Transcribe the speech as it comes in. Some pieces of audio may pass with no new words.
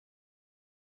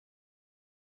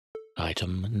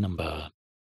Item Number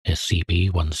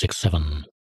SCP-167.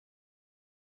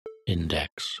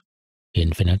 Index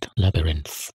Infinite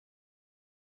Labyrinth.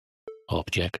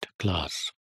 Object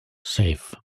Class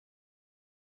Safe.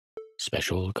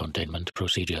 Special Containment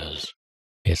Procedures.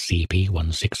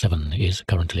 SCP-167 is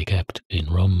currently kept in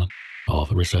Room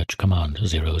of Research Command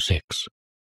 06.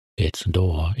 Its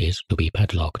door is to be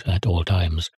padlocked at all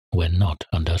times when not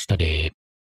under study.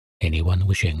 Anyone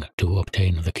wishing to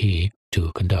obtain the key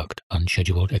to conduct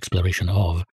unscheduled exploration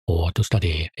of or to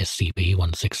study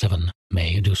SCP-167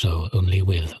 may do so only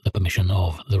with the permission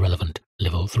of the relevant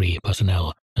Level 3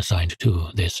 personnel assigned to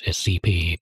this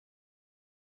SCP.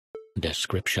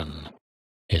 Description: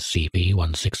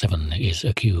 SCP-167 is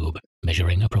a cube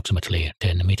measuring approximately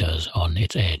 10 meters on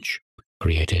its edge,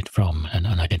 created from an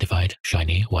unidentified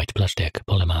shiny white plastic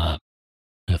polymer.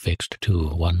 Affixed to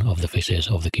one of the faces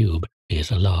of the cube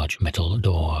is a large metal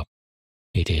door.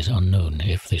 It is unknown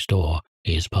if this door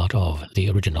is part of the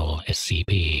original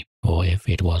SCP, or if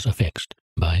it was affixed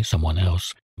by someone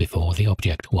else before the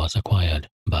object was acquired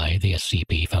by the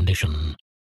SCP Foundation.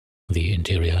 The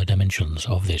interior dimensions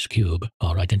of this cube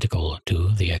are identical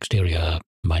to the exterior,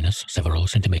 minus several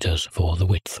centimeters for the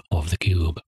width of the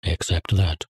cube, except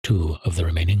that 2 of the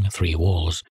remaining 3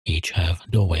 walls each have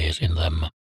doorways in them.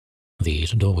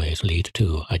 These doorways lead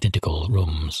to identical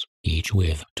rooms, each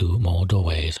with 2 more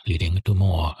doorways leading to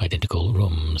more identical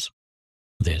rooms.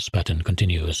 This pattern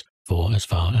continues for as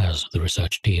far as the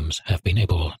research teams have been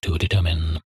able to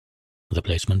determine. The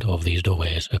placement of these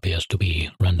doorways appears to be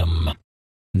random.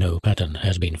 No pattern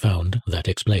has been found that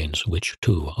explains which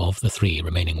 2 of the 3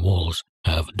 remaining walls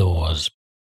have doors.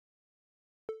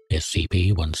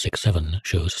 SCP-167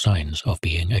 shows signs of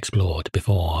being explored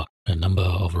before. A number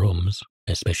of rooms,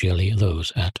 especially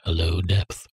those at a low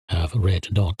depth, have red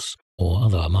dots or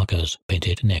other markers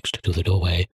painted next to the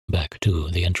doorway back to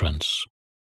the entrance.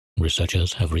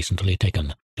 Researchers have recently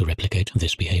taken to replicate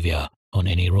this behavior on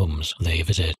any rooms they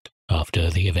visit after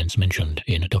the events mentioned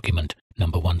in document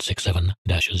number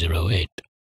 167-08.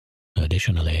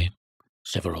 Additionally,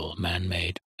 several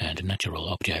man-made and natural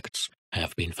objects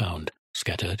have been found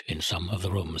scattered in some of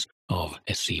the rooms of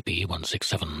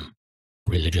SCP-167.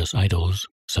 Religious idols,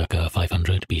 circa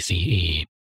 500 BCE.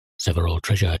 Several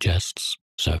treasure chests,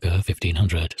 circa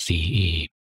 1500 CE.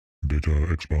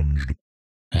 Data expunged.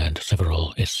 And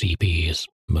several SCPs,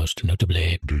 most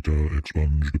notably Data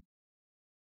expunged.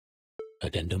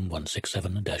 Addendum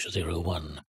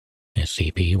 167-01.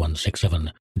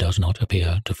 SCP-167 does not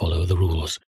appear to follow the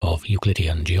rules of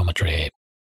Euclidean geometry.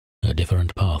 A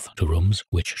different path to rooms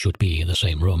which should be the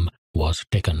same room was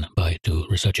taken by 2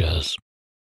 researchers.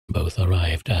 Both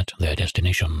arrived at their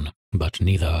destination, but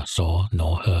neither saw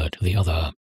nor heard the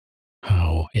other.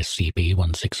 How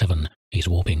SCP-167 is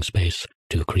warping space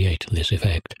to create this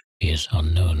effect is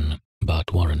unknown,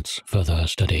 but warrants further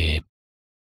study.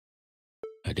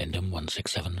 Addendum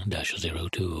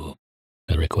 167-02.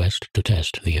 A request to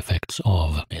test the effects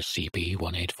of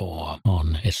SCP-184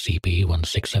 on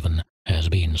SCP-167 has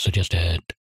been suggested.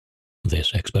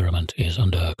 This experiment is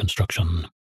under construction.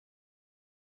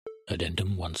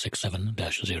 Addendum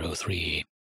 167-03.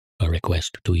 A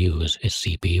request to use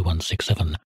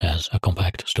SCP-167 as a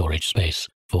compact storage space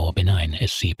for benign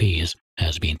SCPs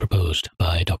has been proposed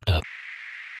by Dr.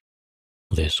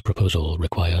 This proposal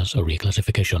requires a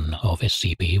reclassification of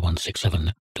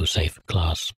SCP-167 to Safe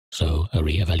Class, so a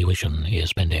re-evaluation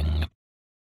is pending.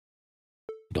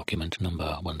 Document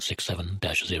number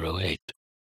 167-08.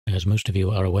 As most of you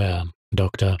are aware,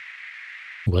 Dr.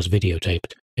 was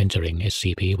videotaped entering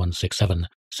SCP-167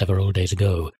 several days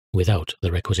ago without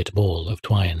the requisite ball of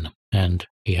twine, and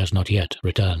he has not yet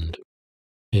returned.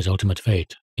 His ultimate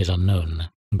fate is unknown,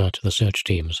 but the search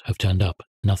teams have turned up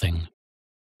nothing.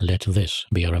 Let this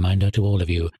be a reminder to all of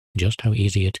you just how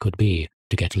easy it could be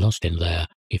to get lost in there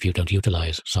if you don't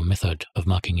utilize some method of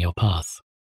marking your path.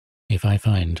 If I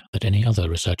find that any other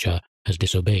researcher has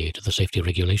disobeyed the safety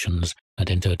regulations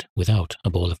and entered without a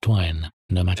ball of twine,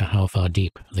 no matter how far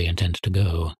deep they intend to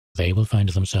go, they will find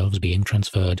themselves being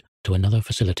transferred to another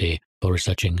facility for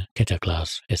researching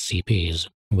Keter-class SCPs,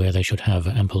 where they should have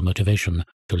ample motivation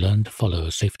to learn to follow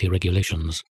safety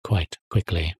regulations quite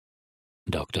quickly.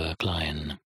 Dr.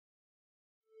 Klein.